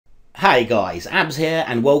Hi guys, Abs here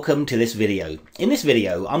and welcome to this video. In this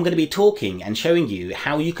video, I'm going to be talking and showing you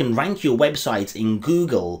how you can rank your websites in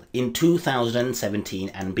Google in 2017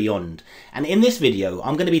 and beyond. And in this video,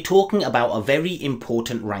 I'm going to be talking about a very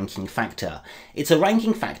important ranking factor. It's a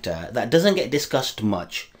ranking factor that doesn't get discussed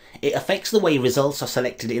much. It affects the way results are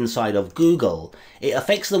selected inside of Google, it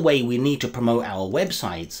affects the way we need to promote our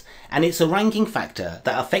websites, and it's a ranking factor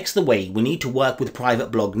that affects the way we need to work with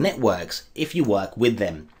private blog networks if you work with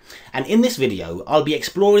them. And in this video, I'll be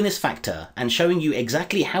exploring this factor and showing you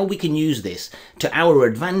exactly how we can use this to our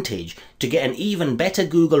advantage to get an even better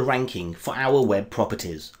Google ranking for our web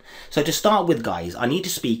properties. So to start with guys, I need to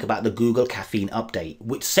speak about the Google Caffeine update,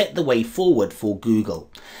 which set the way forward for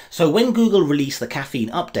Google. So when Google released the Caffeine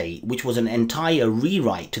update, which was an entire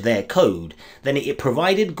rewrite to their code, then it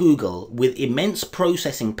provided Google with immense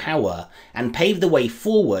processing power and paved the way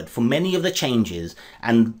forward for many of the changes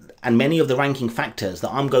and many of the ranking factors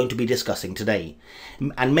that I'm going to be discussing today.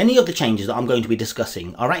 And many of the changes that I'm going to be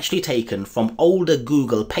discussing are actually taken from older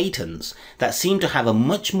Google patents that seem to have a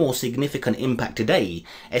much more significant impact today,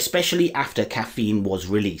 especially after Caffeine was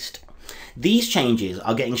released. These changes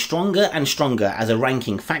are getting stronger and stronger as a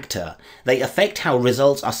ranking factor. They affect how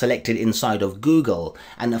results are selected inside of Google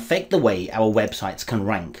and affect the way our websites can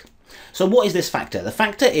rank. So what is this factor? The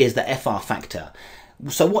factor is the FR factor.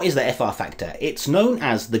 So what is the FR factor? It's known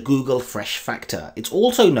as the Google Fresh factor. It's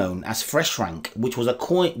also known as FreshRank, which was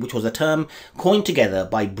a term coined together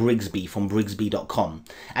by Brigsby from Brigsby.com.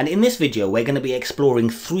 And in this video, we're going to be exploring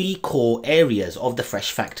three core areas of the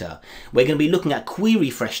Fresh factor. We're going to be looking at query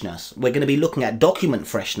freshness, we're going to be looking at document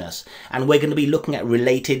freshness, and we're going to be looking at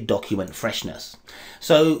related document freshness.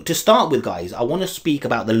 So to start with guys, I want to speak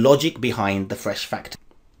about the logic behind the Fresh factor.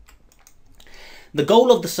 The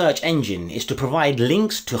goal of the search engine is to provide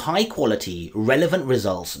links to high quality, relevant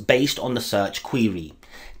results based on the search query.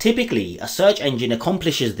 Typically, a search engine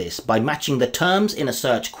accomplishes this by matching the terms in a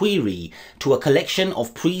search query to a collection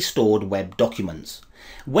of pre-stored web documents.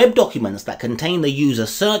 Web documents that contain the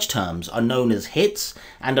user's search terms are known as hits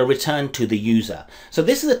and are returned to the user. So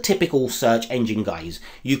this is a typical search engine guys.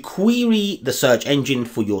 You query the search engine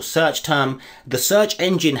for your search term. The search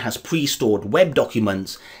engine has pre-stored web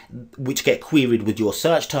documents which get queried with your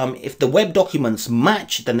search term. If the web documents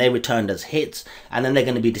match, then they're returned as hits and then they're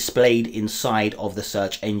going to be displayed inside of the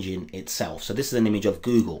search engine itself. So this is an image of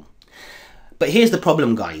Google. But here's the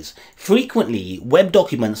problem guys, frequently web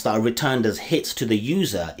documents that are returned as hits to the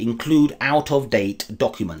user include out-of-date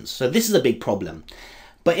documents, so this is a big problem.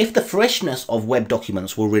 But if the freshness of web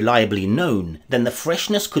documents were reliably known, then the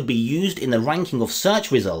freshness could be used in the ranking of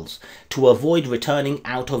search results to avoid returning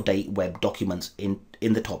out-of-date web documents in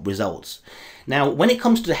the top results. Now, when it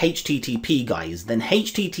comes to the HTTP guys, then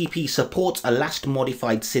HTTP supports a last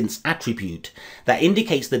modified since attribute that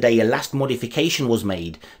indicates the day a last modification was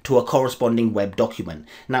made to a corresponding web document.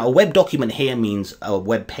 Now, a web document here means a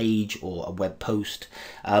web page or a web post.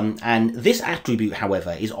 And this attribute,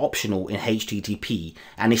 however, is optional in HTTP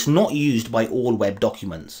and it's not used by all web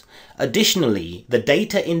documents. Additionally, the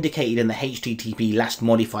data indicated in the HTTP last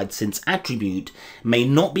modified since attribute may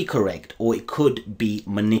not be correct or it could be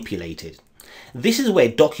manipulated. This is where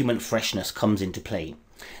document freshness comes into play.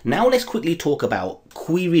 Now let's quickly talk about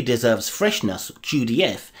Query Deserves Freshness,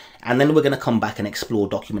 QDF, and then we're going to come back and explore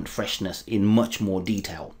document freshness in much more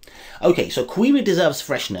detail. Okay, so Query Deserves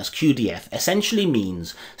Freshness, QDF, essentially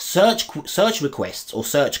means search requests or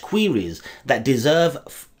search queries that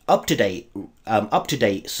deserve up-to-date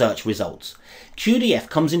search results. QDF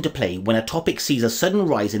comes into play when a topic sees a sudden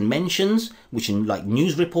rise in mentions, which in like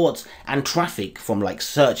news reports, and traffic from like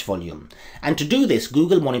search volume. And to do this,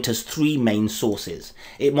 Google monitors three main sources.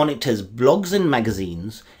 It monitors blogs and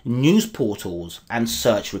magazines, news portals, and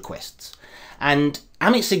search requests. And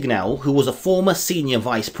Amit Singhal, who was a former senior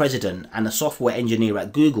vice president and a software engineer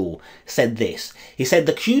at Google, said this. He said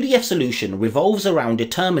the QDF solution revolves around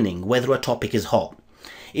determining whether a topic is hot.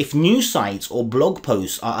 If news sites or blog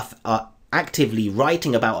posts are actively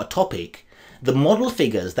writing about a topic, the model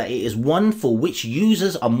figures that it is one for which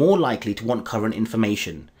users are more likely to want current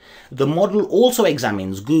information. The model also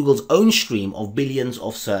examines Google's own stream of billions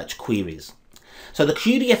of search queries. So the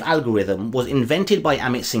QDF algorithm was invented by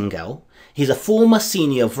Amit Singhal. He's a former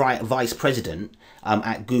senior vice president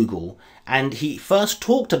at Google, and he first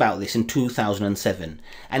talked about this in 2007,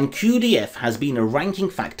 and QDF has been a ranking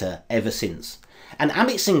factor ever since. And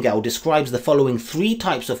Amit Singhal describes the following three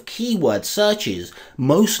types of keyword searches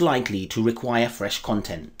most likely to require fresh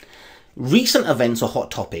content. Recent events or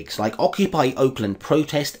hot topics like Occupy Oakland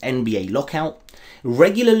protest, NBA lockout,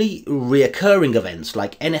 regularly reoccurring events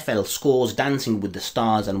like NFL scores, Dancing with the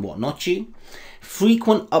Stars and What Not You,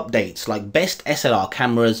 frequent updates like best SLR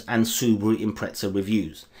cameras and Subaru Impreza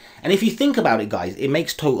reviews. And if you think about it, guys, it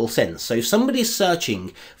makes total sense. So if somebody is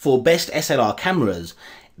searching for best SLR cameras,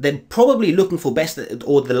 they're probably looking for best,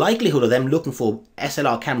 or the likelihood of them looking for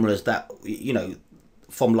SLR cameras that, you know,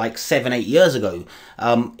 from like 7-8 years ago,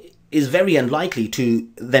 is very unlikely to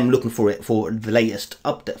them looking for it for the latest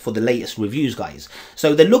update, for the latest reviews, guys.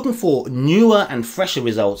 So they're looking for newer and fresher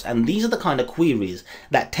results, and these are the kind of queries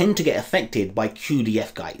that tend to get affected by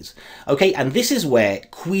QDF, guys. Okay, and this is where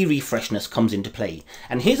query freshness comes into play.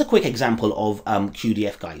 And here's a quick example of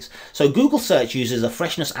QDF, guys. So Google search uses a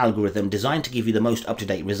freshness algorithm designed to give you the most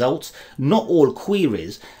up-to-date results, not all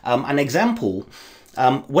queries. An example,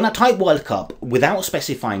 when I type World Cup without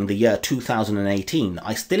specifying the year 2018,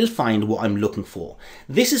 I still find what I'm looking for.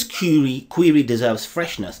 This is query deserves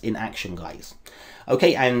freshness in action, guys.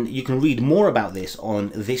 Okay, and you can read more about this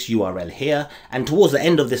on this URL here. And towards the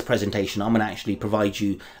end of this presentation, I'm going to actually provide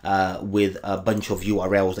you with a bunch of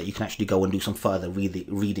URLs that you can actually go and do some further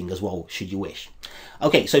reading as well, should you wish.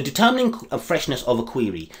 Okay, so determining freshness of a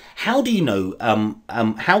query. How do you know,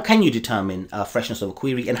 how can you determine freshness of a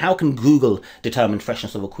query, and how can Google determine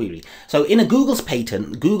freshness of a query? So in a Google's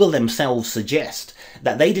patent, Google themselves suggest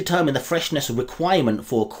that they determine the freshness requirement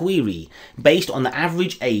for a query based on the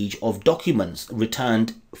average age of documents returned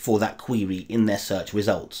for that query in their search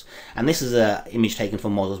results. And this is an image taken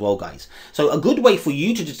from Moz as well, guys. So a good way for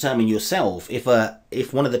you to determine yourself if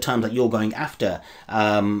one of the terms that you're going after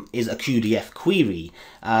is a QDF query,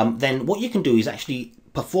 then what you can do is actually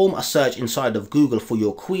perform a search inside of Google for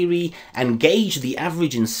your query and gauge the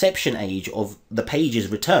average inception age of the pages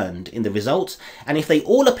returned in the results. And if they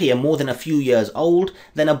all appear more than a few years old,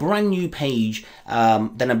 then a brand new page,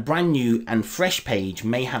 then a brand new and fresh page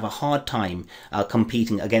may have a hard time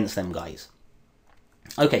competing against them, guys.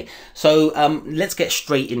 Okay, so let's get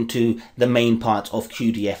straight into the main parts of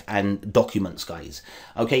QDF and documents, guys.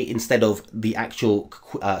 Okay, instead of the actual,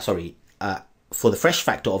 for the fresh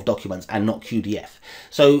factor of documents and not QDF.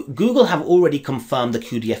 So Google have already confirmed the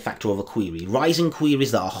QDF factor of a query, rising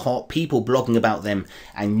queries that are hot, people blogging about them,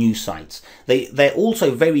 and news sites. They're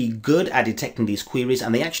also very good at detecting these queries,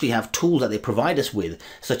 and they actually have tools that they provide us with,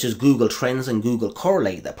 such as Google Trends and Google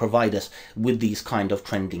Correlate, that provide us with these kind of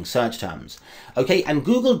trending search terms. Okay, and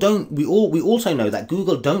Google don't, we also know that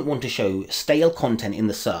Google don't want to show stale content in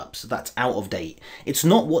the SERPs that's out of date. It's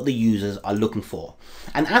not what the users are looking for.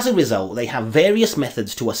 And as a result, they have various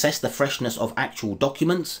methods to assess the freshness of actual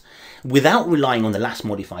documents without relying on the last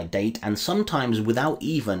modified date, and sometimes without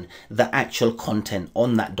even the actual content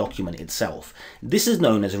on that document itself. This is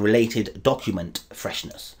known as related document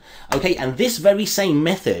freshness. Okay, and this very same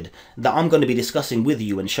method that I'm going to be discussing with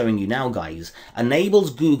you and showing you now, guys, enables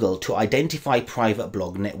Google to identify private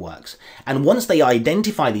blog networks. And once they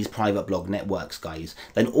identify these private blog networks, guys,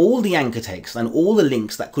 then all the anchor text and all the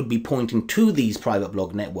links that could be pointing to these private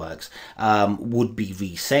blog networks would be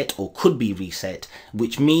reset, or could be reset,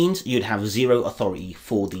 which means you'd have zero authority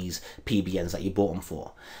for these PBNs that you bought them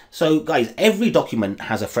for. So, guys, every document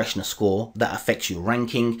has a freshness score that affects your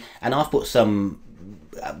ranking, and I've put some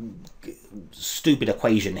stupid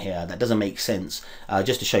equation here that doesn't make sense,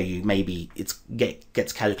 just to show you maybe it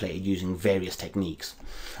gets calculated using various techniques.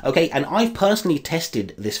 Okay, and I've personally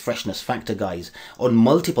tested this freshness factor, guys, on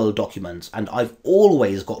multiple documents, and I've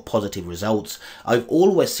always got positive results. I've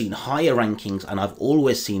always seen higher rankings, and I've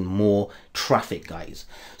always seen more traffic, guys.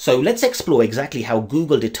 So let's explore exactly how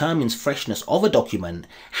Google determines freshness of a document,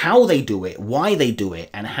 how they do it, why they do it,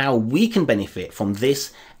 and how we can benefit from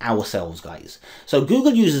this ourselves, guys. So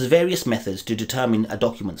Google uses various methods to determine a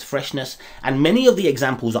document's freshness, and many of the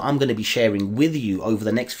examples that I'm going to be sharing with you over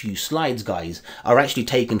the next few slides, guys, are actually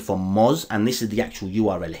taken from Moz, and this is the actual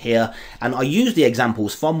URL here. And I use the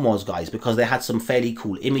examples from Moz, guys, because they had some fairly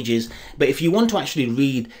cool images. But if you want to actually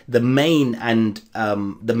read the main and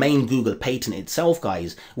the main Google patent itself,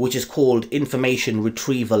 guys, which is called information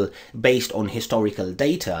retrieval based on historical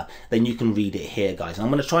data, then you can read it here, guys. And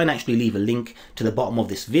I'm going to try and actually leave a link to the bottom of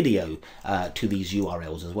this video to these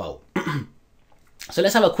URLs as well. So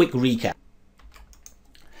let's have a quick recap.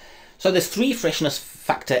 So there's three freshness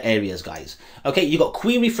factor areas, guys. Okay, you got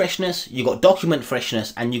query freshness, you got document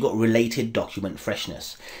freshness, and you got related document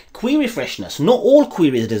freshness. Query freshness, not all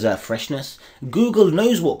queries deserve freshness. Google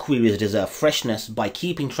knows what queries deserve freshness by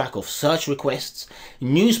keeping track of search requests,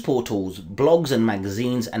 news portals, blogs and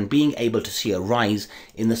magazines, and being able to see a rise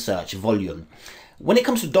in the search volume. When it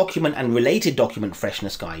comes to document and related document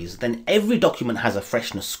freshness, guys, then every document has a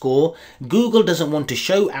freshness score. Google doesn't want to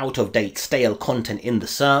show out-of-date, stale content in the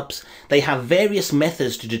SERPs. They have various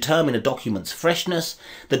methods to determine a document's freshness.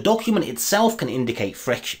 The document itself can indicate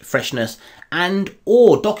freshness, and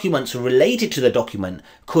or documents related to the document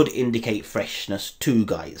could indicate freshness too,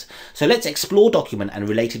 guys. So let's explore document and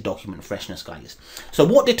related document freshness, guys. So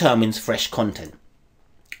what determines fresh content?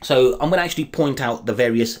 So I'm going to actually point out the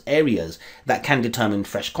various areas that can determine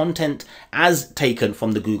fresh content as taken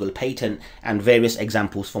from the Google patent and various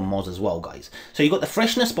examples from Moz as well, guys. So you've got the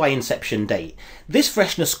freshness by inception date. This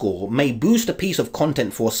freshness score may boost a piece of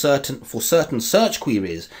content for certain search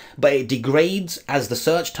queries, but it degrades as the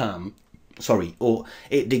search term, or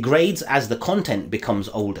it degrades as the content becomes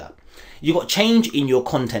older. You got change in your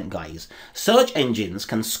content, guys. Search engines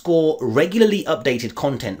can score regularly updated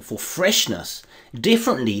content for freshness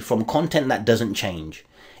differently from content that doesn't change.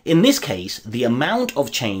 In this case, the amount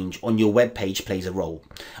of change on your web page plays a role.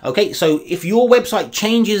 Okay, so if your website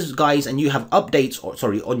changes, guys, and you have updates,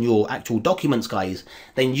 on your actual documents, guys,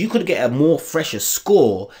 then you could get a more fresher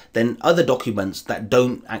score than other documents that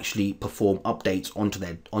don't actually perform updates onto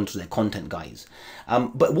their content, guys.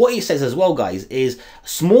 But what it says as well, guys, is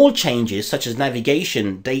small changes such as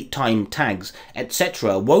navigation, date, time, tags,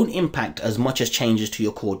 etc. won't impact as much as changes to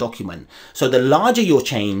your core document. So the larger your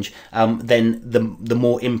change, then the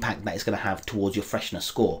more impact that it's going to have towards your freshness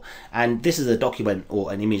score. And this is a document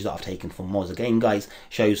or an image that I've taken from Moz again, guys,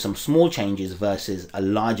 shows some small changes versus a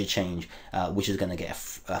larger change, which is going to get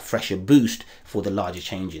a fresher boost for the larger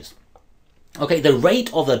changes. Okay, the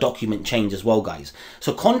rate of the document change as well, guys.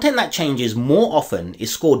 So content that changes more often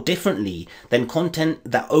is scored differently than content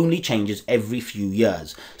that only changes every few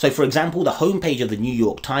years. So for example, the homepage of the New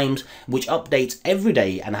York Times, which updates every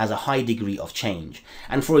day and has a high degree of change.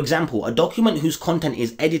 And for example, a document whose content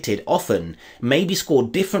is edited often may be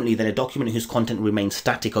scored differently than a document whose content remains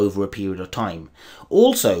static over a period of time.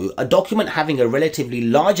 Also, a document having a relatively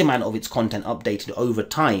large amount of its content updated over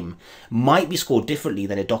time might be scored differently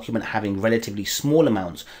than a document having relatively small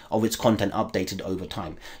amounts of its content updated over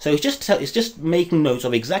time. So it's just making notes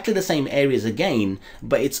of exactly the same areas again,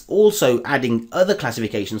 but it's also adding other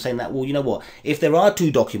classifications saying that, well, you know what, if there are two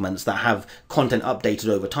documents that have content updated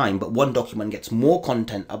over time, but one document gets more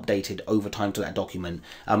content updated over time to that document,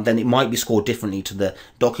 then it might be scored differently to the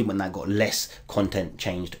document that got less content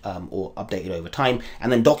changed or updated over time.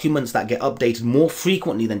 And then documents that get updated more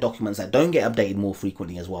frequently than documents that don't get updated more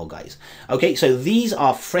frequently as well, guys. Okay, so these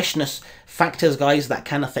are freshness factors, guys, that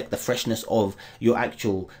can affect the freshness of your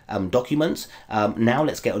actual documents. Now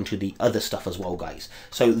let's get onto the other stuff as well, guys.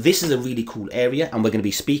 So this is a really cool area, and we're going to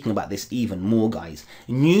be speaking about this even more, guys.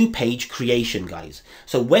 New page creation, guys.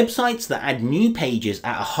 So websites that add new pages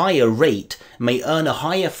at a higher rate may earn a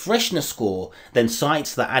higher freshness score than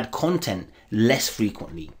sites that add content less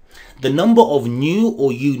frequently. The number of new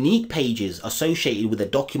or unique pages associated with a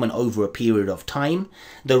document over a period of time,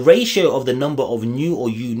 the ratio of the number of new or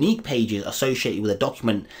unique pages associated with a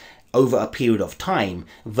document over a period of time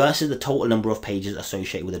versus the total number of pages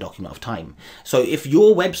associated with a document of time. So if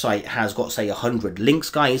your website has got, say, 100 links,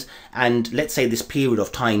 guys, and let's say this period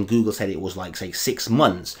of time, Google said it was like, say, 6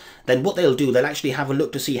 months, then what they'll do, they'll actually have a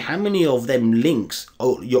look to see how many of them links,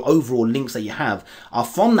 or your overall links that you have, are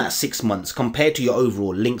from that 6 months compared to your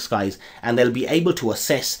overall links, guys, and they'll be able to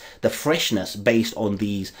assess the freshness based on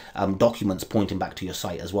these documents pointing back to your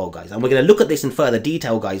site as well, guys. And we're going to look at this in further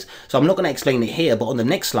detail, guys, so I'm not going to explain it here, but on the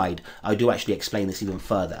next slide I do actually explain this even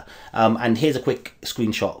further. And here's a quick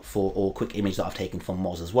screenshot or quick image that I've taken from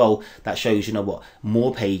Moz as well that shows, you know what,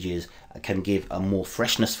 more pages can give a more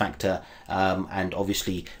freshness factor, and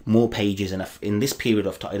obviously more pages in this period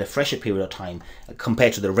of time, in a fresher period of time,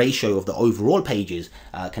 compared to the ratio of the overall pages,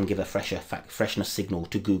 can give a freshness signal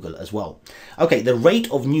to Google as well. Okay, the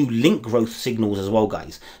rate of new link growth signals as well,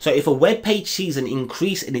 guys. So if a web page sees an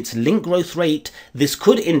increase in its link growth rate, this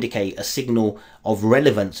could indicate a signal of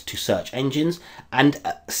relevance to search engines. And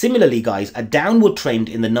similarly, guys, a downward trend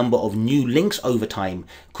in the number of new links over time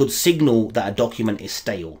could signal that a document is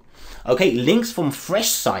stale. Okay, links from fresh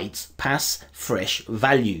sites pass fresh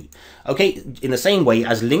value. Okay, in the same way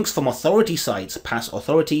as links from authority sites pass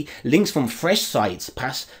authority, links from fresh sites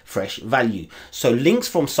pass fresh value. So links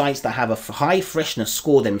from sites that have a high freshness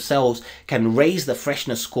score themselves can raise the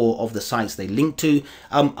freshness score of the sites they link to.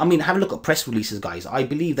 I mean, have a look at press releases, guys. I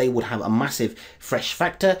believe they would have a massive fresh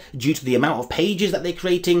factor due to the amount of pages that they're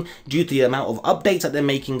creating, due to the amount of updates that they're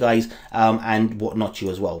making, guys, and whatnot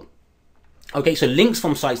as well. Okay, so links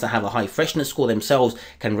from sites that have a high freshness score themselves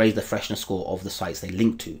can raise the freshness score of the sites they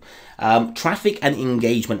link to. Traffic and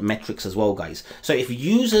engagement metrics as well, guys. So if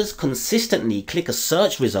users consistently click a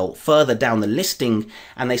search result further down the listing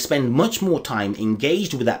and they spend much more time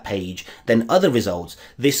engaged with that page than other results,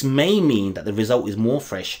 this may mean that the result is more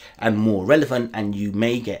fresh and more relevant, and you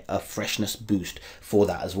may get a freshness boost for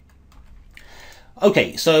that as well.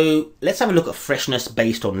 Okay, so let's have a look at freshness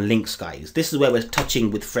based on links, guys. This is where we're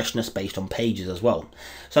touching with freshness based on pages as well.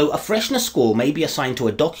 So a freshness score may be assigned to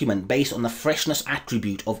a document based on the freshness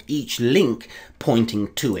attribute of each link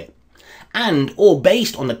pointing to it, and or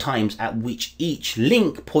based on the times at which each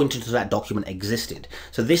link pointed to that document existed.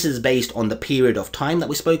 So this is based on the period of time that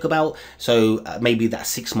we spoke about. So maybe that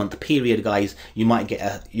 6-month period, guys, you might get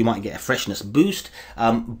a freshness boost,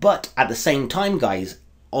 but at the same time, guys,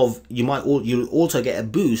 you'll also get a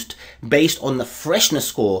boost based on the freshness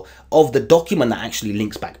score of the document that actually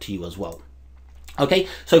links back to you as well. Okay,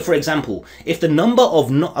 so for example, if the number of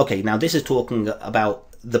now this is talking about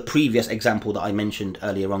the previous example that I mentioned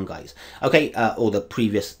earlier on, guys. Okay, or the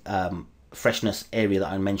previous freshness area that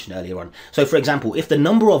I mentioned earlier on. So for example, if the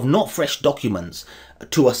number of not fresh documents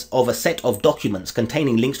of a set of documents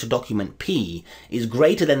containing links to document P is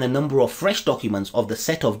greater than the number of fresh documents of the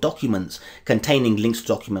set of documents containing links to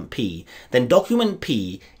document P, then document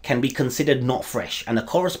P can be considered not fresh, and a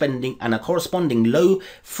corresponding low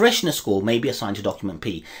freshness score may be assigned to document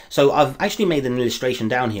P. So I've actually made an illustration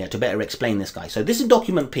down here to better explain this, guy. So this is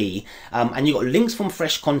document P, and you got links from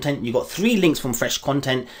fresh content. You got 3 links from fresh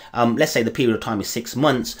content. Let's say the period of time is 6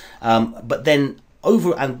 months,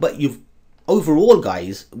 overall,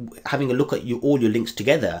 guys, having a look at all your links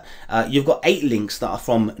together, you've got 8 links that are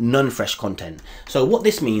from non-fresh content. So what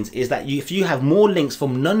this means is that if you have more links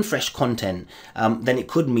from non-fresh content, then it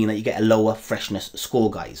could mean that you get a lower freshness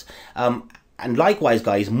score, guys. And likewise,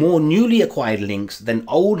 guys, more newly acquired links than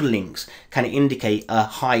old links can indicate a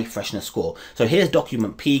high freshness score. So here's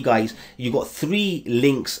document P, guys. You've got 3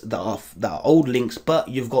 links that are old links, but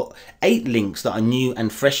you've got 8 links that are new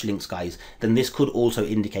and fresh links, guys. Then this could also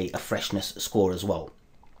indicate a freshness score as well.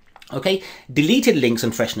 Okay, deleted links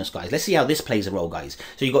and freshness, guys. Let's see how this plays a role, guys.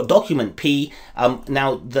 So you've got document P.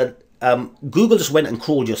 Now Google just went and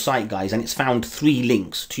crawled your site, guys, and it's found 3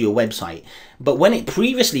 links to your website. But when it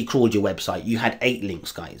previously crawled your website, you had 8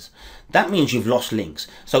 links, guys. That means you've lost links.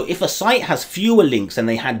 So if a site has fewer links than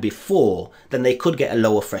they had before, then they could get a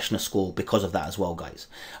lower freshness score because of that as well, guys.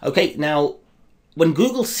 Okay, now when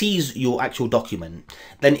Google sees your actual document,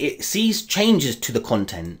 then it sees changes to the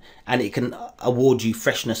content, and it can award you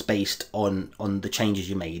freshness based on the changes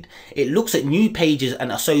you made. It looks at new pages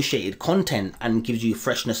and associated content and gives you a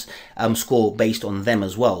freshness score based on them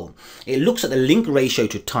as well. It looks at the link ratio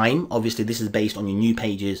to time. Obviously, this is based on your new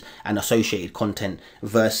pages and associated content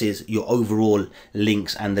versus your overall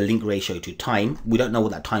links and the link ratio to time. We don't know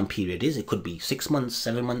what that time period is. It could be 6 months,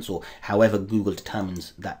 7 months, or however Google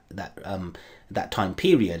determines that time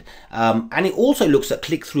period. And it also looks at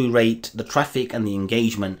click-through rate, the traffic and the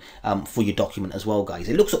engagement for your document as well, guys.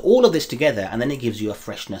 It looks at all of this together, and then it gives you a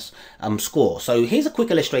freshness score. So here's a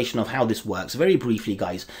quick illustration of how this works very briefly,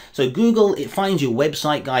 guys. So Google, it finds your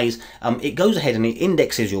website, guys. It goes ahead and it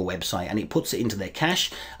indexes your website and it puts it into their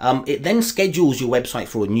cache. It then schedules your website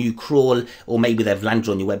for a new crawl, or maybe they've landed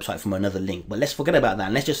on your website from another link, but let's forget about that,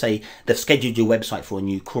 and let's just say they've scheduled your website for a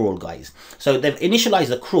new crawl, guys. So they've initialized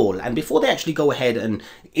the crawl, and before they actually go ahead and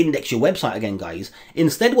index your website again, guys,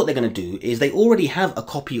 instead what they're going to do is they already have a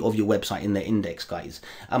copy of your website in their index, guys.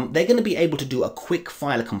 They're going to be able to do a quick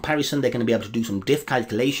file comparison. They're going to be able to do some diff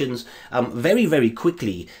calculations very, very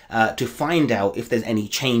quickly to find out if there's any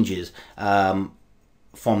changes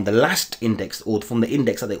from the last index or from the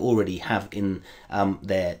index that they already have in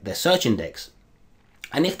their search index.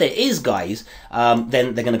 And if there is, guys, then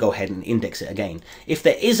they're going to go ahead and index it again. If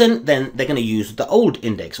there isn't, then they're going to use the old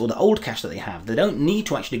index or the old cache that they have. They don't need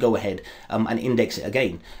to actually go ahead and index it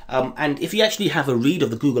again. And if you actually have a read of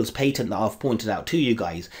the Google's patent that I've pointed out to you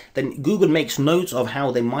guys, then Google makes notes of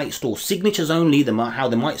how they might store signatures only, how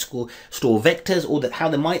they might store vectors, or how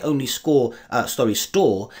they might only store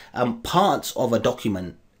parts of a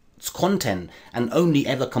document content and only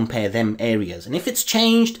ever compare them areas. And if it's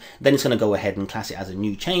changed, then it's going to go ahead and class it as a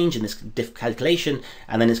new change in this diff calculation,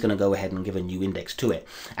 and then it's going to go ahead and give a new index to it.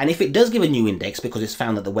 And if it does give a new index because it's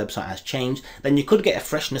found that the website has changed, then you could get a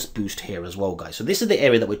freshness boost here as well, guys. So this is the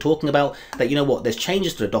area that we're talking about, that, you know what, there's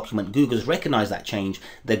changes to the document. Google's recognized that change.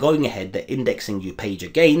 They're going ahead, they're indexing your page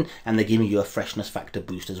again, and they're giving you a freshness factor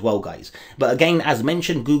boost as well, guys. But again, as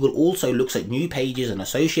mentioned, Google also looks at new pages and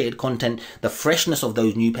associated content, the freshness of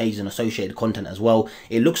those new pages pages and associated content as well.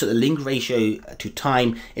 It looks at the link ratio to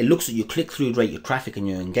time. It looks at your click-through rate, your traffic, and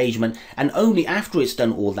your engagement. And only after it's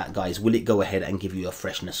done all that, guys, will it go ahead and give you a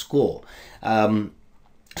freshness score.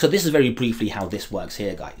 So this is very briefly how this works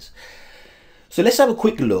here, guys. So let's have a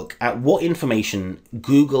quick look at what information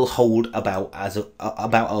Google hold about a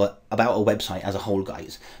website as a whole,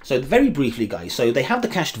 guys. So very briefly, guys, so they have the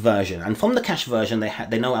cached version, and from the cached version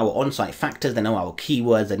they know our on-site factors, they know our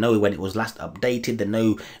keywords, they know when it was last updated, they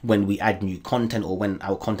know when we add new content or when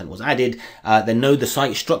our content was added, they know the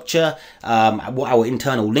site structure, what our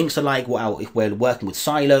internal links are like, if we're working with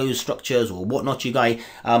silos, structures, or whatnot, you guys.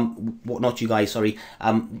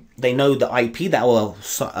 They know the IP that our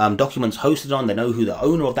documents hosted on. They know who the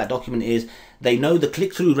owner of that document is. They know the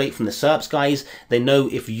click-through rate from the SERPs, guys. They know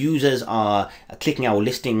if users are clicking our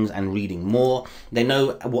listings and reading more. They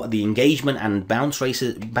know what the engagement and bounce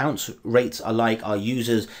rates are like. Are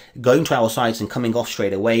users going to our sites and coming off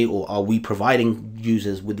straight away, or are we providing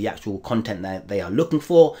users with the actual content that they are looking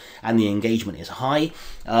for and the engagement is high?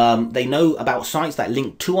 They know about sites that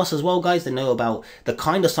link to us as well, guys. They know about the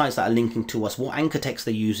kind of sites that are linking to us, what anchor text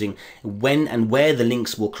they're using, when and where the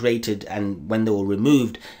links were created and when they were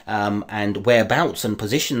removed, and whereabouts and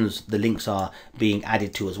positions the links are being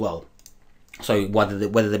added to as well. So whether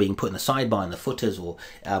they're being put in the sidebar and the footers, or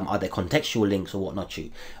are they contextual links or whatnot.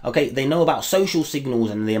 Okay, they know about social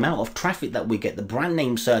signals and the amount of traffic that we get, the brand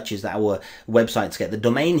name searches that our websites get, the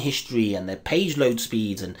domain history and the page load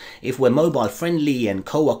speeds, and if we're mobile friendly, and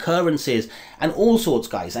co-occurrences and all sorts,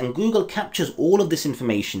 guys. And Google captures all of this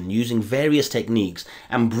information using various techniques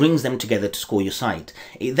and brings them together to score your site.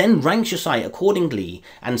 It then ranks your site accordingly,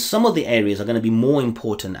 and some of the areas are going to be more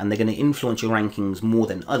important and they're going to influence your rankings more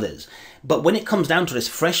than others. But when it comes down to this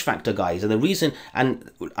fresh factor, guys, and the reason,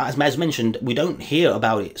 and as mentioned, we don't hear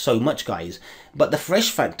about it so much, guys, but the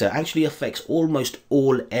fresh factor actually affects almost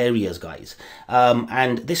all areas, guys.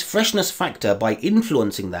 And this freshness factor, by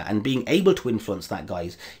influencing that and being able to influence that,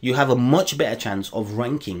 guys, you have a much better chance of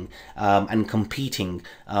ranking and competing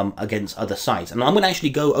against other sites. And I'm going to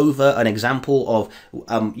actually go over an example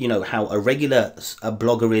of, you know, how a regular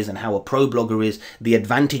blogger is and how a pro blogger is, the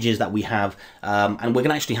advantages that we have, and we're going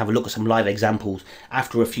to actually have a look at some live examples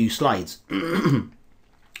after a few slides.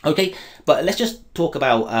 Okay, but let's just talk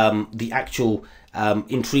about the actual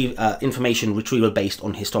information retrieval based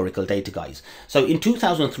on historical data, guys. So in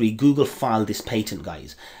 2003, Google filed this patent,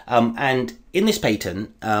 guys, and in this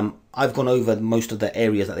patent, I've gone over most of the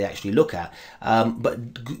areas that they actually look at,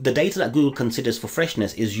 but the data that Google considers for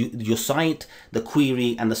freshness is your site, the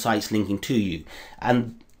query, and the sites linking to you.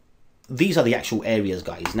 And these are the actual areas,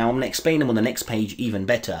 guys. Now I'm going to explain them on the next page even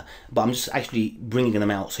better, but I'm just actually bringing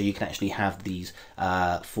them out so you can actually have these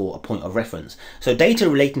for a point of reference. So data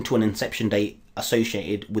relating to an inception date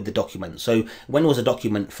associated with the document. So when was a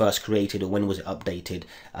document first created, or when was it updated,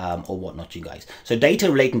 or whatnot, you guys. So data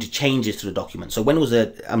relating to changes to the document. So when was a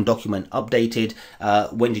document updated,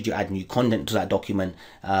 when did you add new content to that document?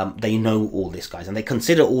 They know all this, guys, and they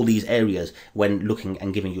consider all these areas when looking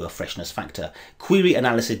and giving you a freshness factor. Query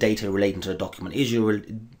analysis data relating to the document. Is your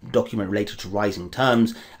document related to rising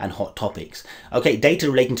terms and hot topics? Okay, data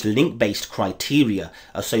relating to link-based criteria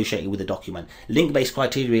associated with the document. Link-based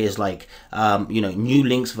criteria is like you know, new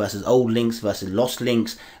links versus old links versus lost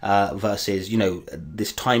links, versus, you know,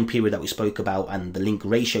 this time period that we spoke about, and the link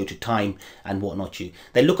ratio to time and whatnot.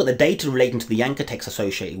 They look at the data relating to the anchor text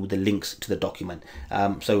associated with the links to the document.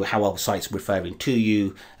 So how our site's referring to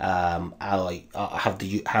you, have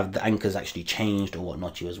the anchors actually changed or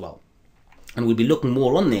whatnot as well. And we'll be looking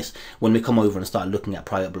more on this when we come over and start looking at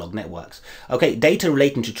private blog networks. Okay, data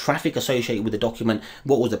relating to traffic associated with the document.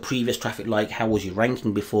 What was the previous traffic like? How was your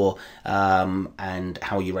ranking before? And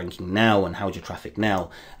how are you ranking now? And how's your traffic now?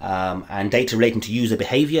 And data relating to user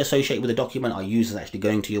behavior associated with the document. Are users actually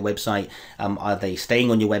going to your website? Are they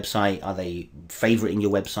staying on your website? Are they favoriting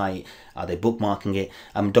your website? Are they bookmarking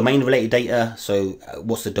it? Domain related data. So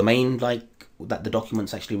what's the domain like that the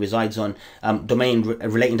documents actually resides on? Domain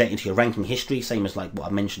relating data to your ranking history, same as like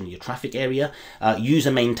what I mentioned, your traffic area.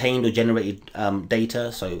 User maintained or generated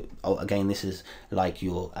data. So again, this is like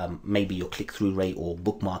your maybe your click-through rate or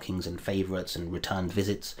bookmarkings and favorites and returned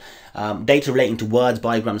visits. Data relating to words,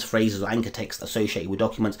 biograms, phrases, or anchor text associated with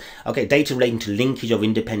documents. Okay, data relating to linkage of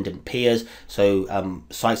independent peers. So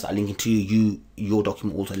sites that are linking to you, your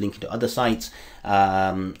document also linking to other sites.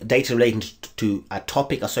 Data relating to a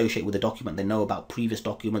topic associated with the document. They know about previous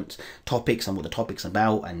documents, topics, and what the topic's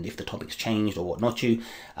about, and if the topic's changed or whatnot.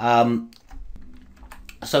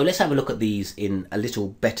 So let's have a look at these in a little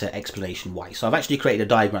better explanation why. So I've actually created a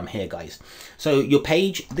diagram here, guys. So your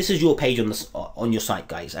page, this is your page on your site,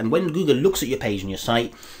 guys. And when Google looks at your page on your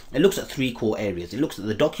site, it looks at three core areas. It looks at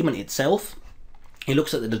the document itself, it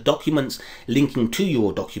looks at the documents linking to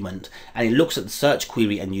your document, and it looks at the search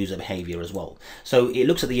query and user behavior as well. So it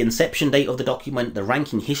looks at the inception date of the document, the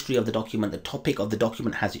ranking history of the document, the topic of the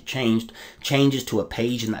document, has it changed, changes to a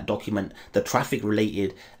page in that document, the traffic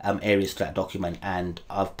related areas to that document, and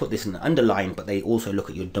I've put this in the underline, but they also look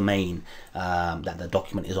at your domain that the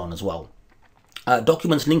document is on as well.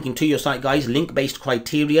 Documents linking to your site, guys, link-based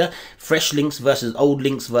criteria, fresh links versus old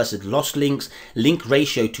links versus lost links, link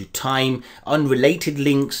ratio to time, unrelated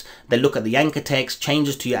links. They look at the anchor text,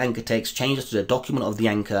 changes to your anchor text, changes to the document of the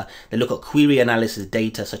anchor. They look at query analysis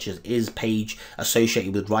data such as, is page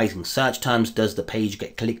associated with rising search terms? Does the page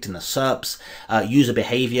get clicked in the SERPs? User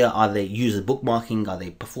behavior, are they user bookmarking? Are they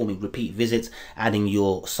performing repeat visits? Adding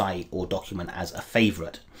your site or document as a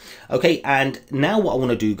favorite. Okay, and now what I want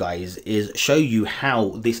to do, guys, is show you how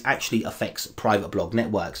this actually affects private blog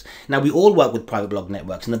networks. Now, we all work with private blog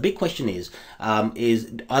networks, and the big question is are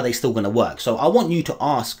they still going to work? So I want you to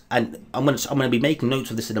ask, and I'm going to be making notes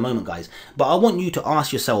of this in a moment, guys, but I want you to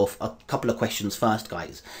ask yourself a couple of questions first,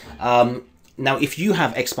 guys. Now, if you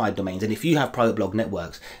have expired domains and if you have private blog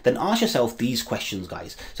networks, then ask yourself these questions,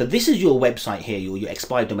 guys. So this is your website here, your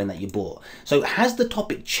expired domain that you bought. So has the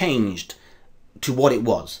topic changed to what it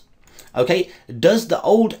was? Okay, does the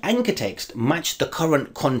old anchor text match the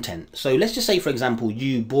current content? So let's just say, for example,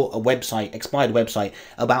 you bought a website, expired website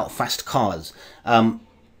about fast cars.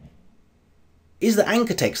 Is the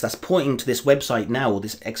anchor text that's pointing to this website now, or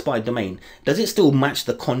this expired domain, does it still match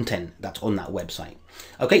the content that's on that website?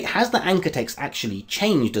 Okay, has the anchor text actually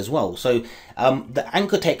changed as well? So the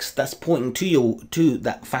anchor text that's pointing to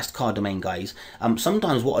that fast car domain, guys,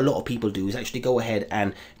 sometimes what a lot of people do is actually go ahead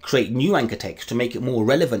and create new anchor text to make it more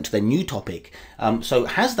relevant to the new topic. So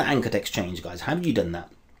has the anchor text changed, guys? Have you done that?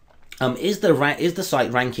 Is the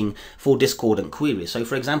site ranking for discordant queries? So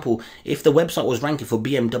for example, if the website was ranking for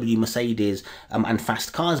BMW, Mercedes and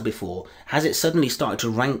fast cars before, has it suddenly started to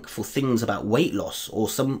rank for things about weight loss or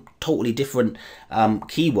some totally different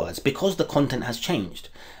keywords because the content has changed?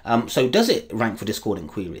 So does it rank for discordant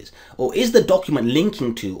queries? Or is the document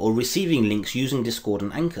linking to or receiving links using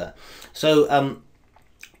discordant anchor? So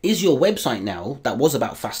is your website now, that was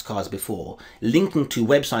about fast cars before, linking to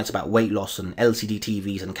websites about weight loss and LCD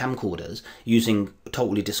TVs and camcorders using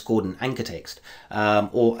totally discordant anchor text?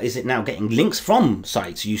 Or is it now getting links from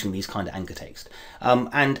sites using these kind of anchor text?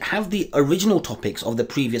 And have the original topics of the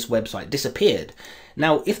previous website disappeared?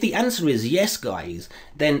 Now, if the answer is yes, guys,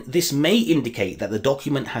 then this may indicate that the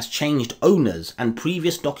document has changed owners, and the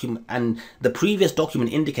previous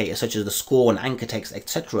document indicators such as the score and anchor text,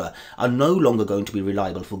 etc., are no longer going to be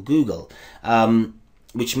reliable for Google.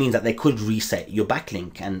 Which means that they could reset your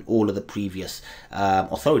backlink and all of the previous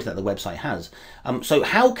authority that the website has. So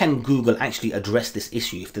how can Google actually address this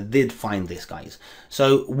issue if they did find this, guys?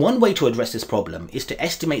 So one way to address this problem is to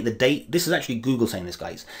estimate the date. This is actually Google saying this,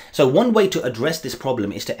 guys. So one way to address this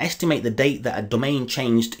problem is to estimate the date that a domain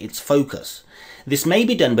changed its focus. This may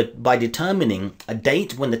be done by determining a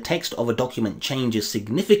date when the text of a document changes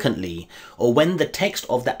significantly, or when the text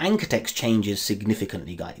of the anchor text changes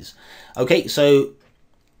significantly, guys. Okay, so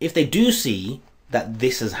if they do see that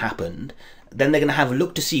this has happened, then they're going to have a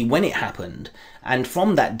look to see when it happened. And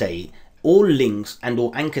from that date, all links and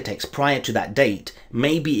or anchor text prior to that date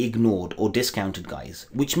may be ignored or discounted, guys,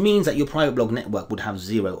 which means that your private blog network would have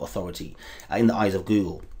zero authority in the eyes of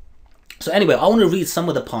Google. So anyway, I want to read some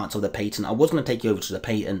of the parts of the patent. I was going to take you over to the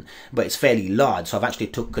patent, but it's fairly large, so I've actually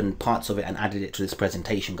taken parts of it and added it to this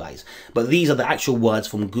presentation, guys. But these are the actual words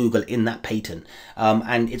from Google in that patent,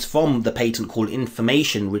 and it's from the patent called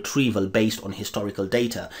Information Retrieval Based on Historical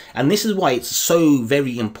Data. And this is why it's so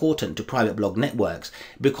very important to private blog networks,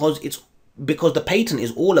 because the patent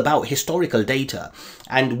is all about historical data,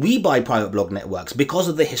 and we buy private blog networks because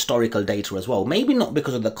of the historical data as well. Maybe not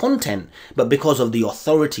because of the content, but because of the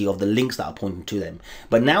authority of the links that are pointing to them.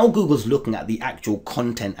 But now Google's looking at the actual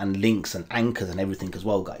content and links and anchors and everything as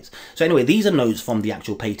well, guys. So anyway, these are notes from the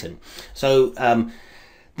actual patent. So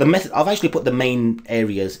the method, I've actually put the main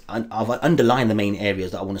areas, I've underlined the main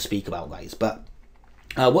areas that I want to speak about, guys. But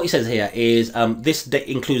what it says here is this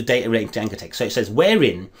includes data relating to anchor text. So it says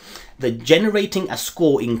wherein the generating a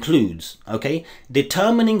score includes, okay,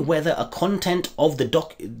 determining whether a content of the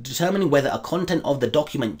document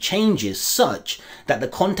changes such that the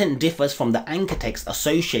content differs from the anchor text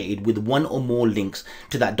associated with one or more links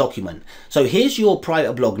to that document. So here's your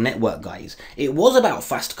private blog network, guys. It was about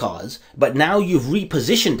fast cars, but now you've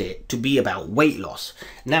repositioned it to be about weight loss.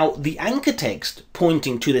 Now the anchor text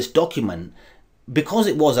pointing to this document, because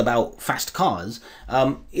it was about fast cars,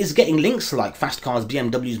 is getting links like fast cars,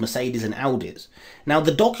 BMWs, Mercedes and Audis. Now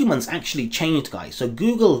the documents actually changed, guys, so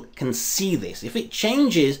Google can see this. If it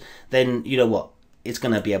changes, then you know what, it's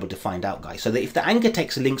going to be able to find out, guys. So that if the anchor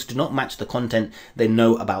text links do not match the content, they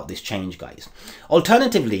know about this change, guys.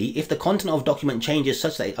 Alternatively, if the content of document changes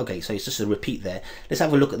such that, okay, so it's just a repeat there. Let's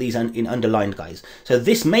have a look at these in underlined, guys. So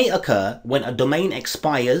this may occur when a domain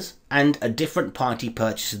expires and a different party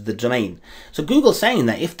purchases the domain. So Google's saying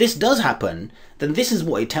that if this does happen, then this is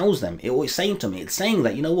what it tells them. It's saying to me, it's saying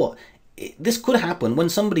that, you know what, this could happen when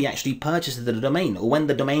somebody actually purchases the domain or when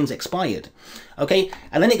the domain's expired. Okay,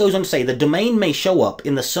 and then it goes on to say the domain may show up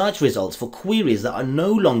in the search results for queries that are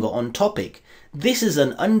no longer on topic. This is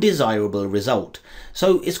an undesirable result.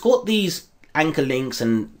 So it's got these anchor links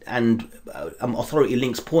and authority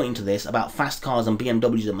links pointing to this about fast cars and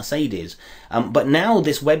BMWs and Mercedes. But now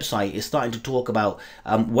this website is starting to talk about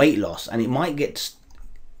weight loss, and it might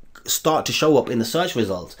start to show up in the search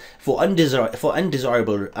results for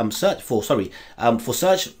undesirable search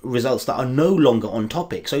results that are no longer on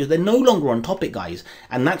topic. So they're no longer on topic, guys,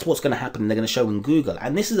 and that's what's going to happen. They're going to show in Google,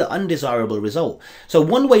 and this is an undesirable result. So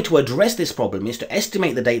one way to address this problem is to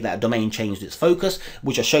estimate the date that a domain changed its focus,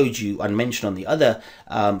 which I showed you and mentioned on the other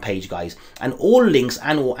page, guys, and all links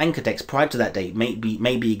and or anchor text prior to that date may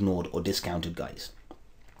be ignored or discounted, guys.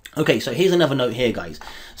 Okay, so here's another note here, guys.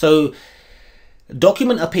 So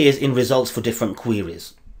document appears in results for different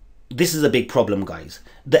queries. This is a big problem, guys.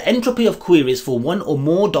 The entropy of queries for one or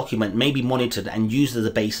more document may be monitored and used as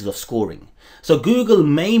a basis of scoring. So Google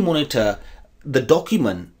may monitor the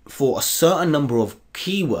document for a certain number of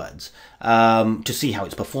keywords to see how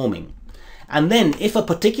it's performing. And then if a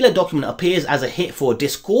particular document appears as a hit for a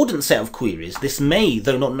discordant set of queries, this may,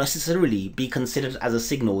 though not necessarily, be considered as a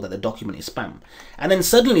signal that the document is spam. And then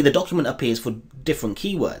suddenly the document appears for different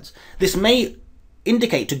keywords. This may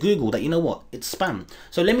indicate to Google that, you know what, it's spam.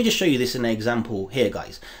 So let me just show you this in an example here,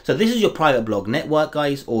 guys. So this is your private blog network,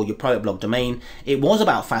 guys, or your private blog domain. It was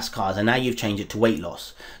about fast cars and now you've changed it to weight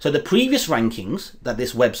loss. So the previous rankings that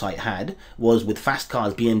this website had was with fast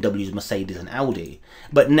cars, BMWs, Mercedes and Audi.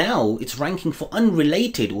 But now it's ranking for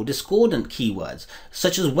unrelated or discordant keywords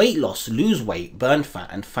such as weight loss, lose weight, burn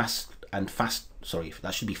fat and fast, sorry,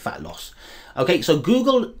 that should be fat loss. Okay, so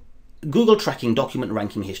Google tracking document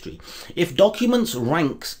ranking history. If documents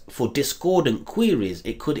ranks for discordant queries,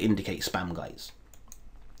 it could indicate spam, guys.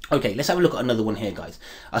 Okay, let's have a look at another one here, guys.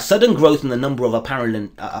 A sudden growth in the number of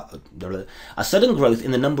apparently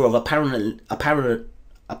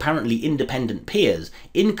independent peers,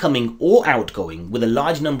 incoming or outgoing, with a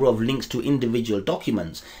large number of links to individual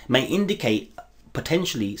documents, may indicate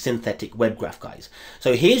potentially synthetic web graph, guys.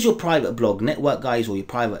 So here's your private blog network, guys, or your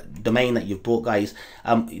private domain that you've bought, guys.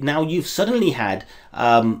 Now you've suddenly had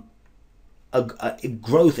a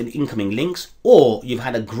growth in incoming links, or you've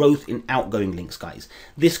had a growth in outgoing links, guys.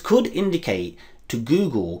 This could indicate to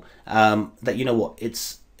Google that, you know what, it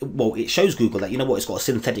shows Google that, you know what, it's got a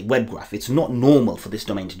synthetic web graph. It's not normal for this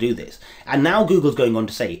domain to do this. And now Google's going on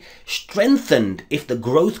to say, strengthened if the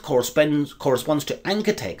growth corresponds to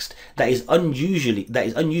anchor text that is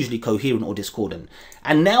unusually coherent or discordant.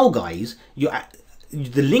 And now, guys,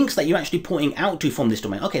 the links that you're actually pointing out to from this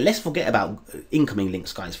domain. Okay, let's forget about incoming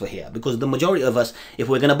links, guys, for here, because the majority of us, if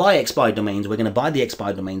we're going to buy expired domains, we're going to buy the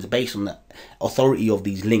expired domains based on the authority of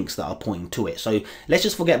these links that are pointing to it. So let's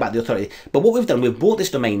just forget about the authority. But what we've done, we've bought this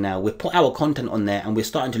domain now, we've put our content on there, and we're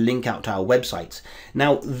starting to link out to our websites.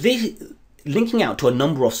 Now, this linking out to a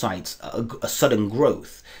number of sites, a sudden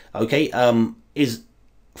growth, okay, is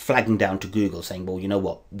flagging down to Google, saying, well, you know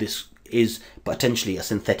what, this is potentially a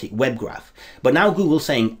synthetic web graph. But now Google's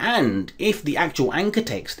saying, and if the actual anchor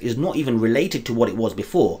text is not even related to what it was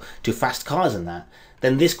before, to fast cars and that,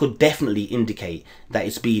 then this could definitely indicate that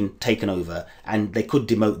it's been taken over, and they could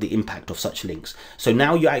demote the impact of such links. So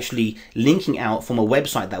now you're actually linking out from a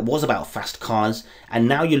website that was about fast cars, and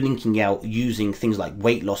now you're linking out using things like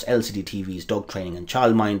weight loss, LCD TVs, dog training and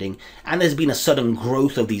child minding, and there's been a sudden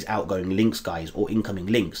growth of these outgoing links, guys, or incoming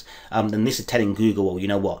links. Then this is telling Google, well, you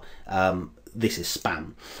know what, this is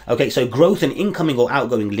spam. Okay, so growth in incoming or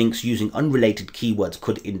outgoing links using unrelated keywords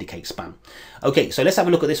could indicate spam. Okay, so let's have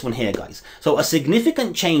a look at this one here, guys. So a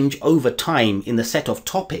significant change over time in the set of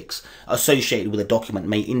topics associated with a document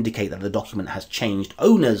may indicate that the document has changed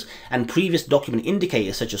owners, and previous document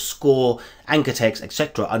indicators such as score, anchor text,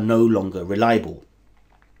 etc. are no longer reliable.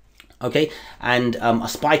 Okay, and a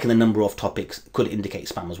spike in the number of topics could indicate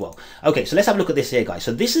spam as well. Okay, so let's have a look at this here, guys.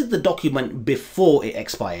 So this is the document before it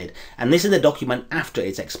expired, and this is the document after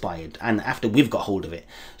it's expired and after we've got hold of it.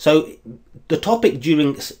 So the topic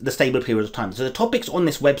during the stable period of time. So the topics on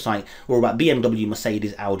this website were about BMW,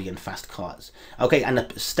 Mercedes, Audi, and fast cars. Okay, and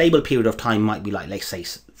the stable period of time might be like, let's say,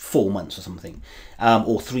 4 months or something,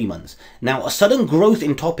 or 3 months. Now, a sudden growth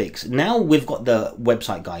in topics. Now we've got the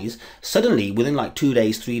website, guys. Suddenly, within like 2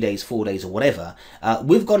 days, 3 days, 4 days, or whatever,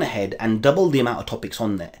 we've gone ahead and doubled the amount of topics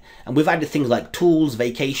on there. And we've added things like tools,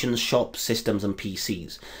 vacations, shops, systems, and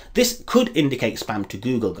PCs. This could indicate spam to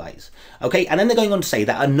Google, guys. Okay, and then they're going on to say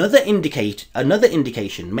that another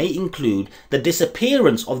indication may include the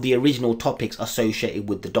disappearance of the original topics associated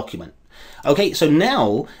with the document. Okay, so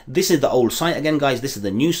now this is the old site again, guys. This is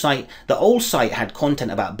the new site. The old site had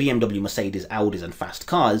content about BMW, Mercedes, Audis, and fast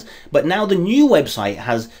cars, but now the new website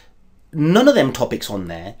has none of them topics on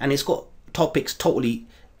there, and it's got topics totally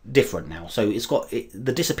different now. So it's got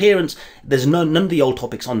the disappearance. There's none of the old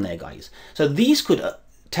topics on there, guys. So these could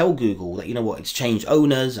tell Google that, you know what, it's changed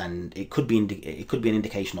owners, and it could be an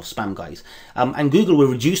indication of spam, guys. And Google will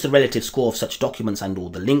reduce the relative score of such documents and all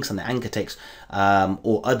the links and the anchor text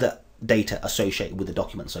or other data associated with the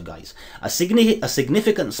document. So guys, a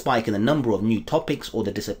significant spike in the number of new topics or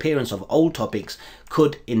the disappearance of old topics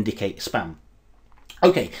could indicate spam.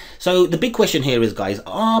 Okay, so the big question here is, guys,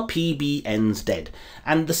 are PBNs dead?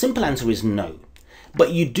 And the simple answer is no.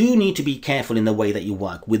 But you do need to be careful in the way that you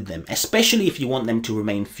work with them, especially if you want them to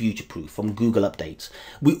remain future-proof from Google updates.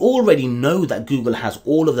 We already know that Google has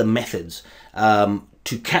all of the methods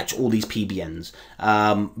to catch all these PBNs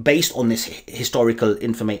based on this historical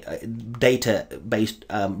data-based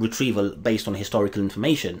retrieval based on historical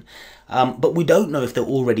information. But we don't know if they're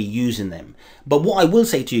already using them. But what I will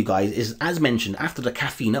say to you guys is, as mentioned, after the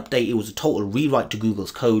caffeine update, it was a total rewrite to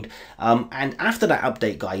Google's code. And after that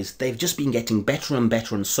update, guys, they've just been getting better and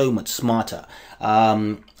better and so much smarter.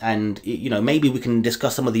 And, you know, maybe we can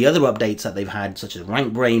discuss some of the other updates that they've had, such as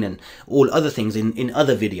RankBrain and all other things in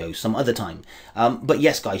other videos some other time. But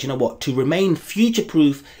yes, guys, you know what? To remain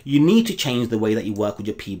future-proof, you need to change the way that you work with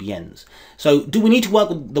your PBNs. So do we need to work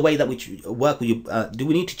with the way that we work with your, do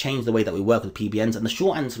we need to change the way that we work with PBNs? And the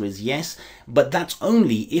short answer is yes, but that's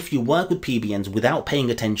only if you work with PBNs without paying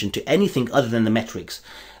attention to anything other than the metrics.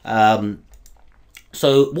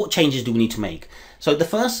 So what changes do we need to make? So the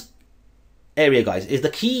first area, guys, is the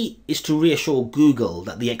key is to reassure Google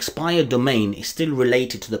that the expired domain is still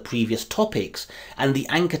related to the previous topics and the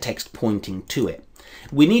anchor text pointing to it.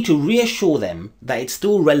 We need to reassure them that it's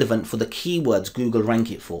still relevant for the keywords Google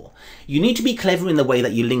rank it for. You need to be clever in the way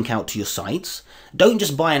that you link out to your sites. Don't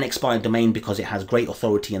just buy an expired domain because it has great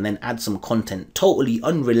authority and then add some content totally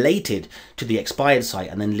unrelated to the expired site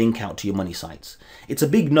and then link out to your money sites. It's a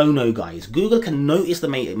big no-no, guys. Google can notice the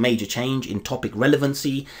major change in topic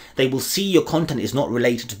relevancy. They will see your content is not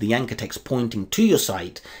related to the anchor text pointing to your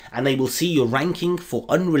site, and they will see your ranking for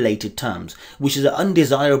unrelated terms, which is an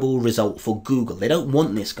undesirable result for Google. They don't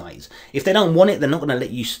want this, guys. If they don't want it, they're not going to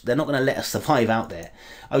let you. They're not going to let us survive out there.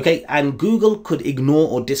 Okay, and Google could ignore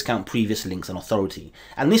or discount previous links and authority,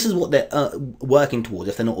 and this is what they're working towards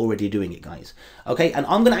if they're not already doing it, guys. Okay, and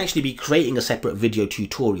I'm going to actually be creating a separate video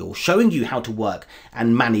tutorial showing you how to work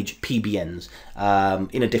and manage PBNs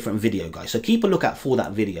in a different video, guys. So keep a lookout for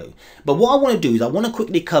that video. But what I want to do is I want to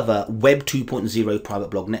quickly cover Web 2.0 private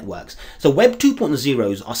blog networks. So Web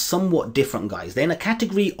 2.0s are somewhat different, guys. They're in a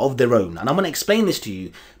category of their own, and I'm going to explain this to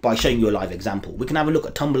you by showing you a live example. We can have a look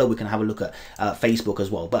at Tumblr, we can have a look at Facebook as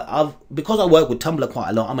well. But because I work with Tumblr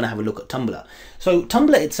quite a lot, I'm going to have a look at Tumblr. So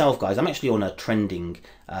Tumblr itself, guys, I'm actually on a trending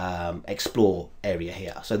explore area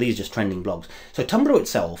here. So these are just trending blogs. So Tumblr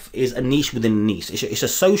itself is a niche within a niche. It's a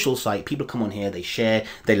social site. People come on here, they share,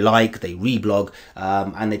 they like, they reblog,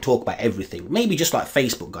 and they talk about everything. Maybe just like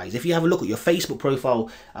Facebook, guys. If you have a look at your Facebook profile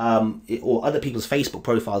or other people's Facebook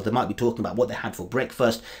profiles, they might be talking about what they had for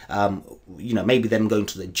breakfast. You know, maybe them going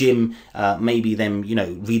to the gym, maybe them, you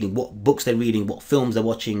know, reading what books they're reading, what films they're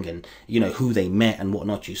watching, and, you know, who they met and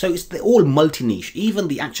whatnot. So they're all multi-niche. Even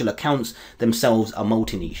the actual accounts themselves are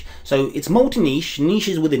multi-niche. So it's multi-niche,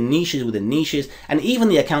 niches within niches within niches, and even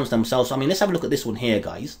the accounts themselves. I mean, let's have a look at this one here,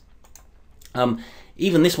 guys.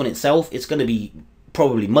 Even this one itself, it's going to be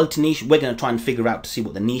probably multi-niche. We're going to try and figure out to see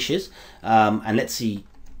what the niche is, and let's see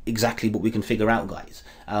exactly what we can figure out, guys.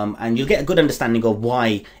 And you'll get a good understanding of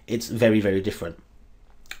why it's very, very different.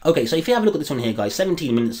 Okay, so if you have a look at this one here, guys,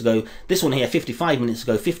 17 minutes ago, this one here, 55 minutes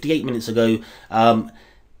ago, 58 minutes ago,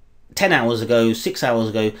 10 hours ago, 6 hours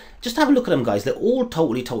ago, just have a look at them, guys. They're all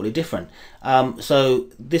totally different. So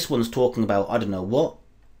this one's talking about, I don't know what,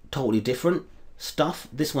 totally different stuff.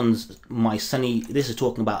 This one's My Sunny, this is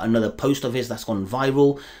talking about another post of his that's gone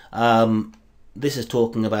viral. This is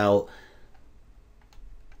talking about,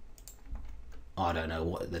 I don't know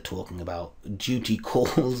what they're talking about, duty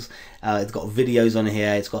calls. It's got videos on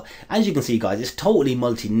here. It's got, as you can see, guys, it's totally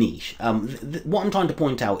multi-niche. What I'm trying to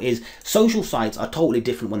point out is social sites are totally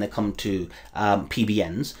different when they come to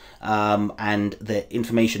PBNs and the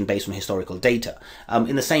information based on historical data.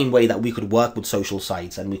 In the same way that we could work with social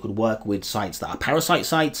sites and we could work with sites that are parasite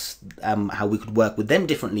sites, how we could work with them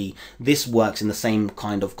differently, this works in the same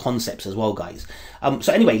kind of concepts as well, guys.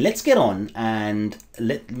 So anyway, let's get on and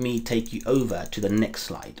let me take you over to the next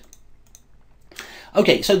slide.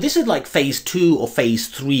 Okay, so this is like phase 2 or phase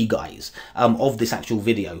 3, guys, of this actual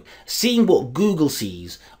video. Seeing what Google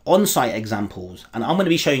sees, on-site examples, and I'm going to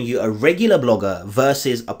be showing you a regular blogger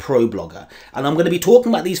versus a pro blogger. And I'm going to be talking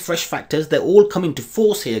about these fresh factors. They're all coming to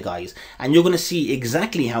force here, guys. And you're going to see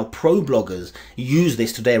exactly how pro bloggers use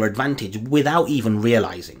this to their advantage without even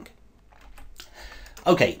realizing.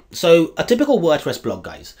 Okay, so a typical WordPress blog,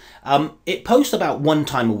 guys, it posts about 1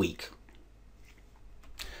 time a week.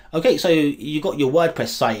 Okay, so you got your WordPress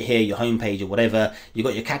site here, your homepage or whatever, you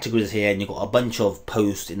got your categories here, and you've got a bunch of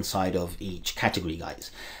posts inside of each category,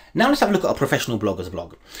 guys. Now let's have a look at a professional blogger's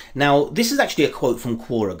blog. Now, this is actually a quote from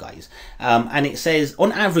Quora, guys, and it says,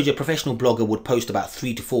 on average, a professional blogger would post about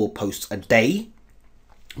 3 to 4 posts a day,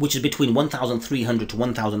 which is between 1,300 to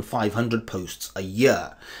 1,500 posts a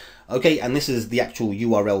year. Okay, and this is the actual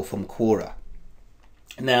URL from Quora.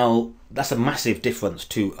 Now, that's a massive difference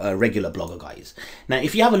to a regular blogger, guys. Now,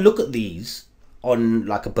 if you have a look at these on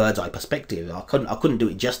like a bird's eye perspective, I couldn't do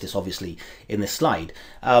it justice, obviously, in this slide,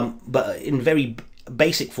 but in very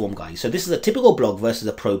basic form, guys. So this is a typical blog versus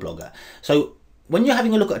a pro blogger. So when you're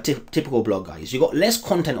having a look at a typical blog, guys, you've got less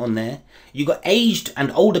content on there. You've got aged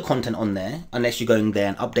and older content on there, unless you're going there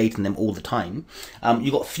and updating them all the time.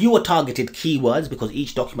 You've got fewer targeted keywords because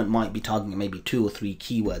each document might be targeting maybe 2 or 3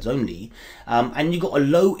 keywords only. And you've got a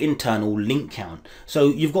low internal link count. So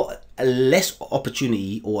you've got a less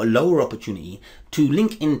opportunity or a lower opportunity to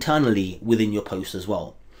link internally within your post as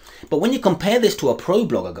well. But when you compare this to a pro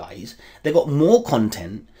blogger, guys, they've got more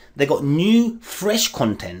content. They got new, fresh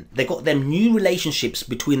content. They got them new relationships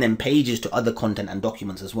between them pages to other content and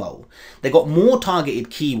documents as well. They got more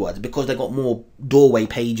targeted keywords because they got more doorway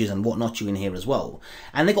pages and whatnot you in here as well.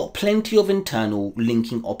 And they got plenty of internal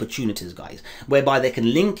linking opportunities, guys, whereby they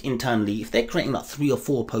can link internally. If they're creating like 3 or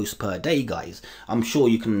 4 posts per day, guys, I'm sure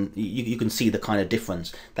you can see the kind of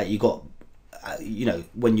difference that you got, you know,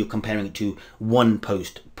 when you're comparing it to 1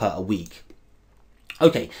 post per week.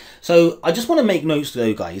 Okay, so I just want to make notes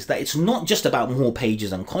though, guys, that it's not just about more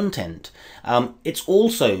pages and content. It's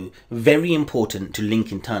also very important to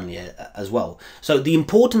link internally as well. So the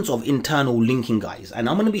importance of internal linking, guys, and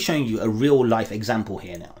I'm going to be showing you a real life example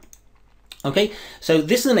here now. Okay, so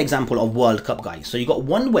this is an example of World Cup, guys. So you got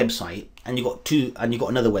one website and you got 2 and you got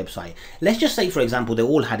another website. Let's just say, for example, they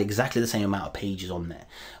all had exactly the same amount of pages on there.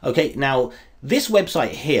 Okay, now this website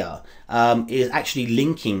here is actually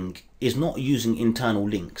linking, is not using internal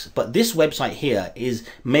links, but this website here is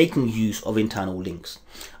making use of internal links.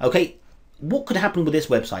 Okay, what could happen with this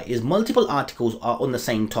website is multiple articles are on the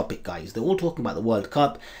same topic, guys. They're all talking about the World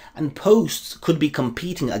Cup, and posts could be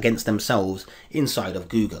competing against themselves inside of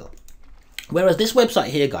Google. Whereas this website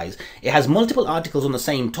here, guys, it has multiple articles on the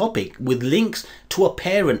same topic with links to a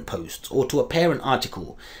parent post or to a parent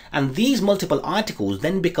article. And these multiple articles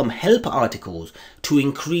then become helper articles to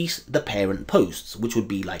increase the parent posts, which would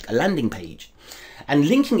be like a landing page. And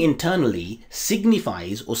linking internally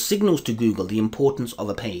signifies or signals to Google the importance of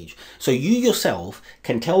a page. So you yourself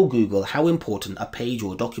can tell Google how important a page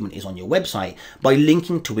or a document is on your website by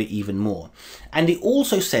linking to it even more. And it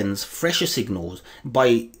also sends fresher signals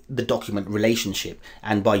by the document relationship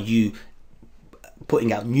and by you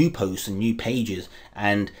putting out new posts and new pages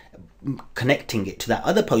and connecting it to that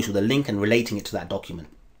other post with a link and relating it to that document.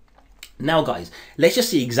 Now, guys, let's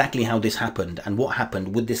just see exactly how this happened and what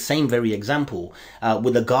happened with this same very example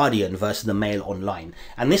with the Guardian versus the Mail Online.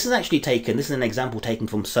 And this is actually taken, this is an example taken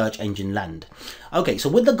from Search Engine Land. Okay, so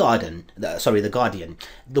with the Guardian,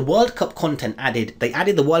 the World Cup content they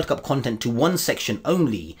added the World Cup content to one section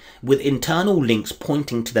only with internal links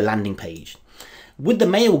pointing to the landing page. With the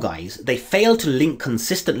mail, guys, they fail to link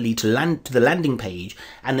consistently to the landing page,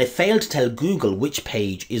 and they fail to tell Google which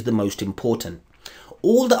page is the most important.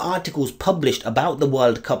 All the articles published about the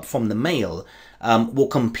World Cup from the Mail were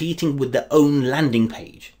competing with their own landing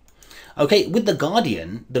page. Okay, with The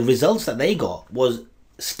Guardian, the results that they got was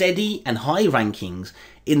steady and high rankings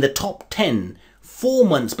in the top 10 4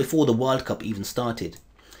 months before the World Cup even started.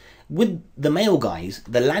 With the Mail, guys,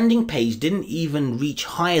 the landing page didn't even reach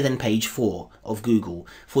higher than page 4 of Google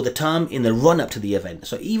for the term in the run-up to the event.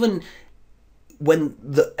 So even when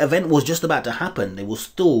the event was just about to happen,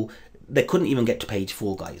 they couldn't even get to page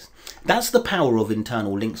 4, guys. That's the power of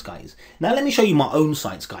internal links, guys. Now let me show you my own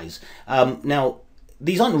sites, guys. Now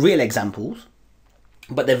these aren't real examples,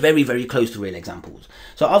 but they're very, very close to real examples.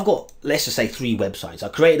 So I've got, let's just say, 3 websites. I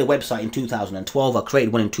created a website in 2012, I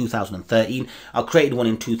created one in 2013, I created one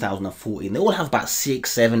in 2014. They all have about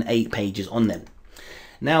 6, 7, 8 pages on them.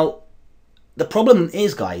 Now, the problem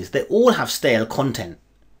is, guys, they all have stale content.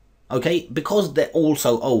 Okay, because they're all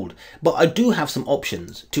so old. But I do have some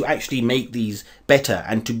options to actually make these better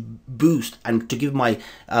and to boost and to give my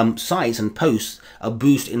sites and posts a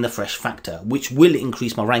boost in the fresh factor, which will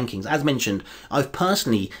increase my rankings. As mentioned, I've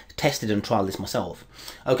personally tested and trialed this myself.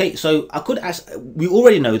 Okay, so we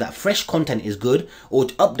already know that fresh content is good, or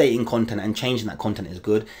updating content and changing that content is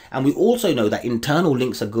good. And we also know that internal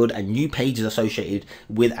links are good and new pages associated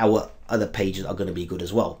with our other pages are going to be good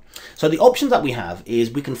as well. So the options that we have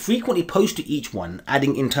is we can frequently post to each one,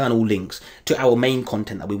 adding internal links to our main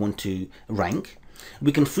content that we want to rank.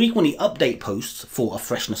 We can frequently update posts for a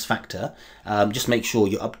freshness factor. Just make sure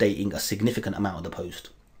you're updating a significant amount of the post,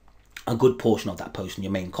 a good portion of that post in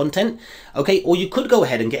your main content. Okay, or you could go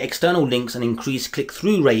ahead and get external links and increase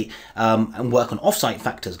click-through rate and work on offsite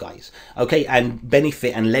factors, guys. Okay, and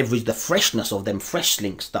benefit and leverage the freshness of them fresh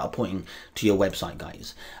links that are pointing to your website,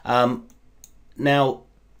 guys. Now,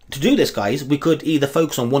 to do this, guys, we could either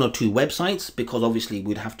focus on 1 or 2 websites, because obviously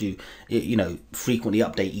we'd have to, you know, frequently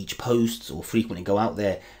update each post or frequently go out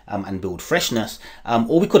there and build freshness.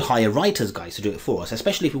 Or we could hire writers, guys, to do it for us,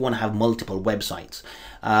 especially if we want to have multiple websites.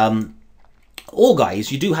 Or,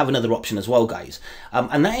 guys, you do have another option as well, guys,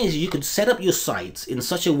 and that is you could set up your sites in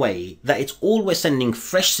such a way that it's always sending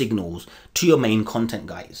fresh signals to your main content,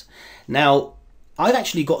 guys. Now, I've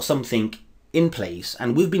actually got something in place,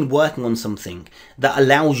 and we've been working on something that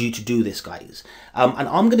allows you to do this, guys, and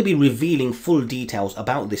I'm going to be revealing full details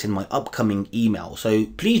about this in my upcoming email, so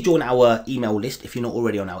please join our email list if you're not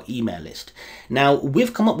already on our email list. Now,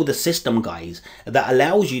 we've come up with a system, guys, that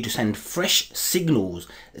allows you to send fresh signals,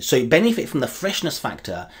 so benefit from the freshness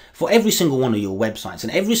factor for every single one of your websites,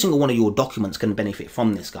 and every single one of your documents can benefit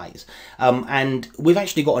from this, guys. And we've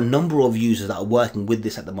actually got a number of users that are working with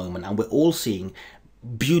this at the moment, and we're all seeing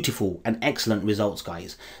beautiful and excellent results,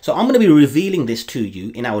 guys. So I'm going to be revealing this to you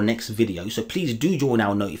in our next video, so please do join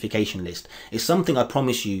our notification list. It's something I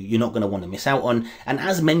promise you you're not going to want to miss out on. And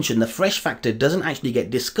as mentioned, the fresh factor doesn't actually get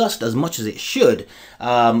discussed as much as it should,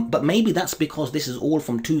 but maybe that's because this is all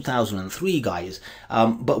from 2003, guys.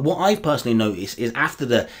 But what I've personally noticed is after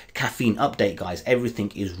the caffeine update, guys,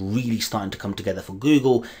 everything is really starting to come together for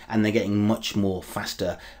Google, and they're getting much more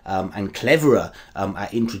faster and cleverer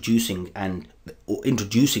at introducing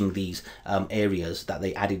these areas that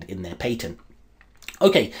they added in their patent.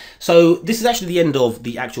 Okay, so this is actually the end of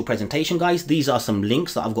the actual presentation, guys. These are some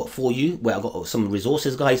links that I've got for you, where I've got some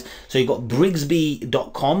resources, guys. So you've got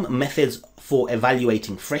Brigsby.com, methods for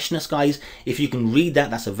evaluating freshness, guys. If you can read that,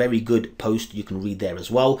 that's a very good post. You can read there as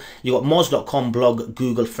well. You got Moz.com blog,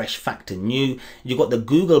 Google Fresh Factor New. You got the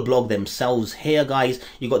Google blog themselves here, guys.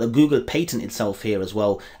 You got the Google patent itself here as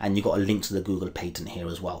well, and you got a link to the Google patent here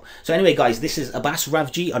as well. So anyway, guys, this is Abbas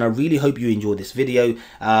Ravji, and I really hope you enjoyed this video,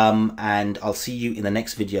 and I'll see you in the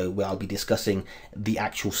next video where I'll be discussing the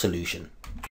actual solution.